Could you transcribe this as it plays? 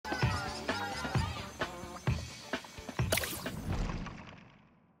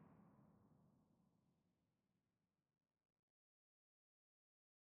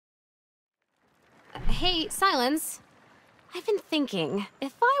Hey, Silence. I've been thinking,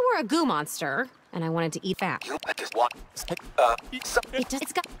 if I were a goo monster and I wanted to eat fat,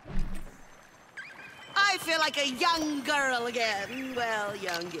 it's got. I feel like a young girl again. Well,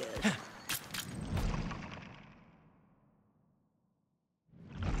 youngish.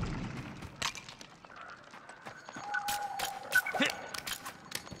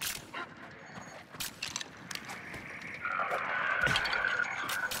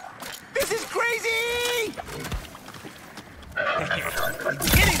 This is crazy!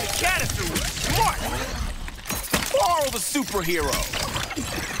 Getting the canister was smart! Borrow the superhero!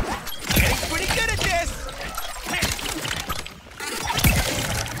 Getting pretty good at this!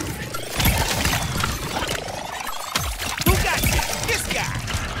 Who got this? This guy!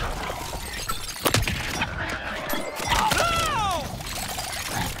 Oh!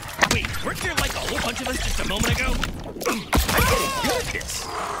 Wait, weren't there like a whole bunch of us just a moment ago? I'm getting good at this!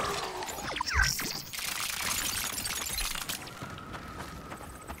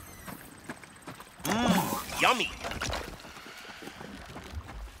 Yummy!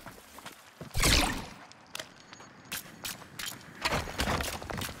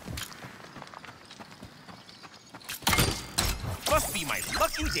 Must be my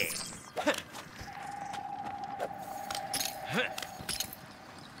lucky day.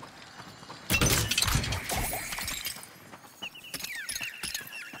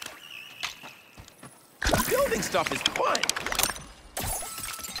 Building stuff is fun.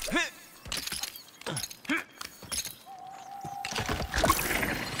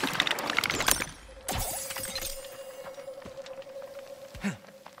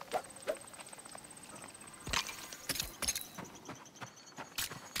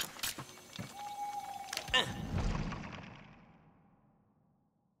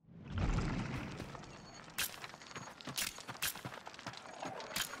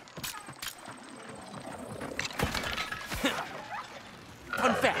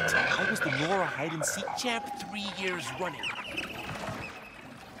 Fun fact, I was the Nora hide-and-seek champ 3 years running.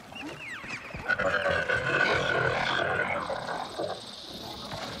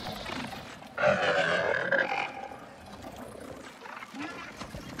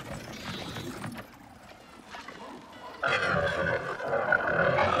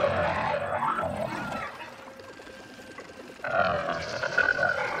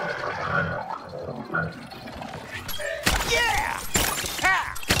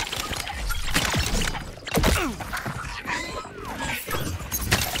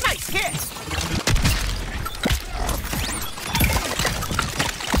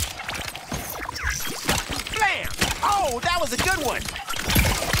 That was a good one!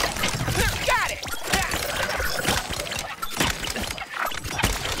 Got it!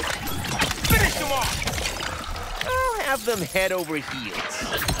 Finish them off! I'll have them head over heels.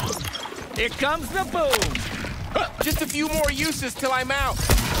 Here comes the boom! Just a few more uses till I'm out.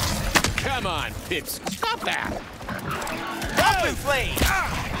 Come on, Pips. Stop that! Up in flame!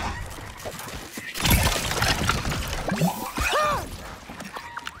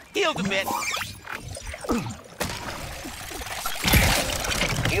 Healed a bit.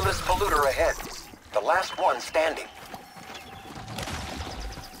 Healers polluter ahead. The last one standing.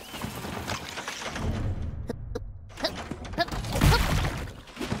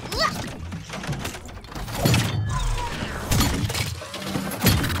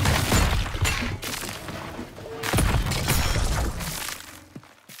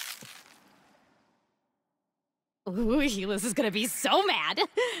 Ooh, Helis is gonna be so mad.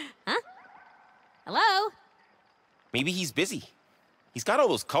 Huh? Hello? Maybe he's busy. He's got all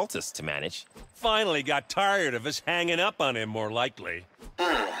those cultists to manage. Finally got tired of us hanging up on him, more likely.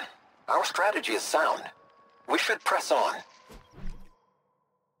 Our strategy is sound. We should press on.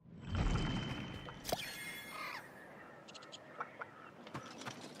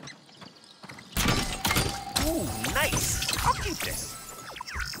 Ooh, nice. I'll keep this.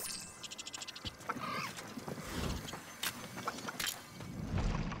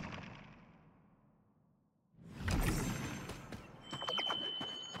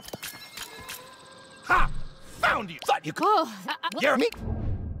 Ha! Found you! Thought you could. Oh, Jeremy?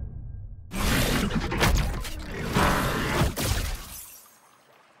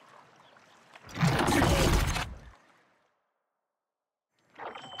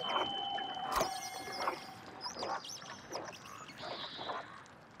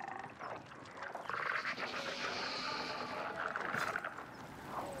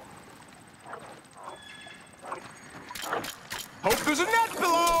 Hope there's a net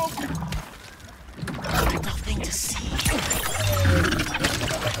below! Nothing to see.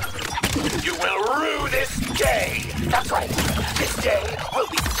 You will rue this day! That's right! This day will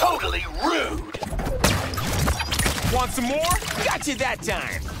be totally rude! Want some more? Got you that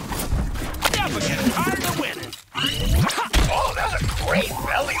time. Never get tired of winning. Oh, that's a great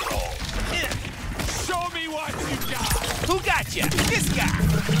belly roll. Yeah. Show me what you got. Who got you? This guy.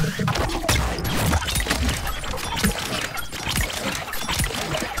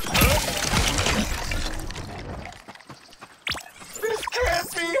 This can't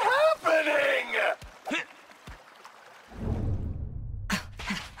be happening!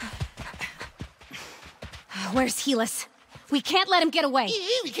 Where's Helis? We can't let him get away.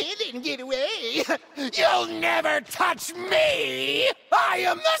 We can't let him get away. You'll never touch me! I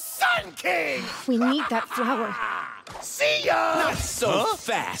am the Sun King! We need that flower. See ya! Not so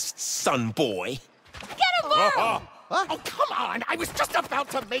fast, son boy. Get him, Burl! Oh, come on! I was just about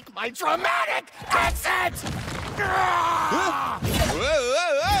to make my dramatic exit!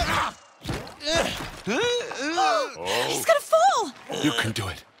 He's gonna fall! You can do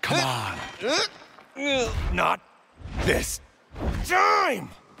it. Come on. Not this time.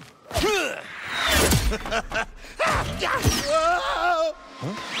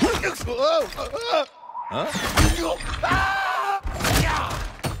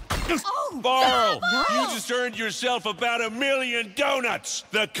 Barl, you just earned yourself about 1,000,000 donuts.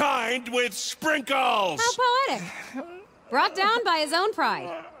 The kind with sprinkles. How poetic. Brought down by his own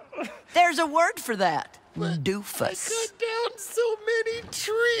pride. There's a word for that. Doofus. Cut down so many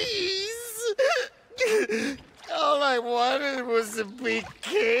trees. All I wanted was to be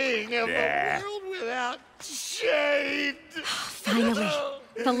king of a world without shade. Finally,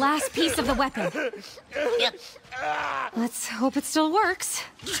 the last piece of the weapon. Let's hope it still works.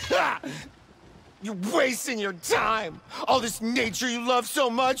 You're wasting your time. All this nature you love so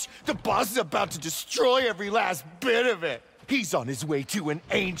much, the boss is about to destroy every last bit of it. He's on his way to an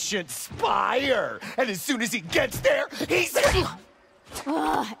ancient spire. And as soon as he gets there, he's...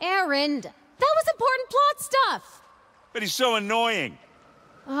 Ugh, Erend. That was important plot stuff. But he's so annoying.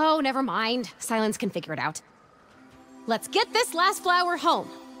 Oh, never mind. Silence can figure it out. Let's get this last flower home.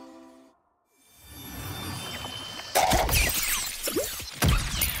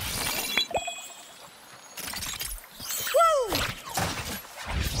 Woo!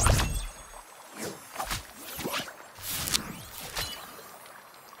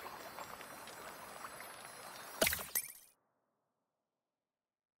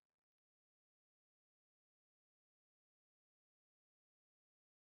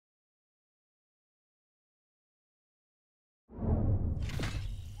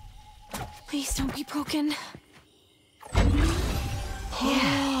 Please don't be broken.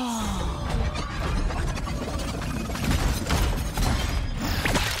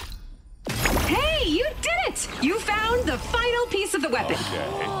 Hey, you did it! You found the final piece of the weapon.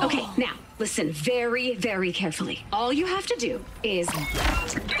 Okay, now, listen very, very carefully. All you have to do is...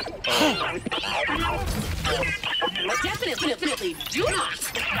 Definitely do not!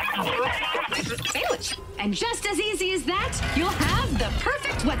 Sandwich. And just as easy as that, you'll have the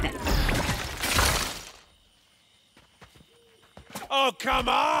perfect weapon. Oh, come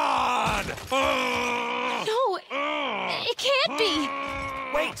on! No, it can't be.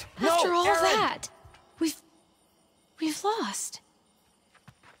 Wait, After all Aaron. that, we've lost.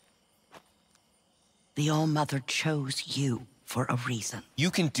 The All-Mother chose you for a reason.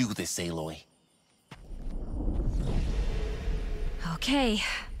 You can do this, Aloy. Okay.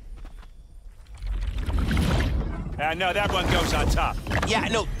 No, that one goes on top. Yeah,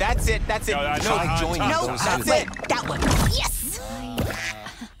 no, that's it. That's it. No, that's no, on join top. you. No, That's wait, it. that one. Yes!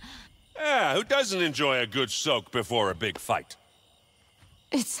 Yeah, who doesn't enjoy a good soak before a big fight?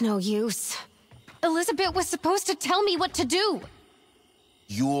 It's no use. Elizabeth was supposed to tell me what to do.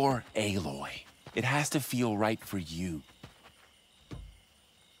 You're Aloy. It has to feel right for you.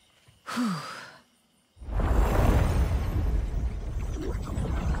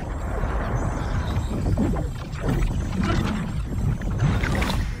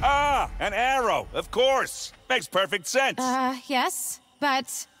 Ah, an arrow, of course. Makes perfect sense. Yes,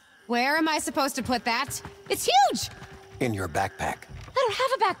 but where am I supposed to put that? It's huge! In your backpack. I don't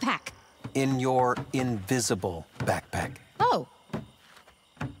have a backpack. In your invisible backpack. Oh.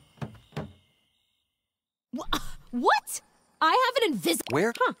 What? I have an invisible...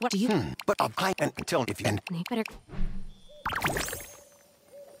 Where? Huh, what do you... But I'll hide until if you... And I better...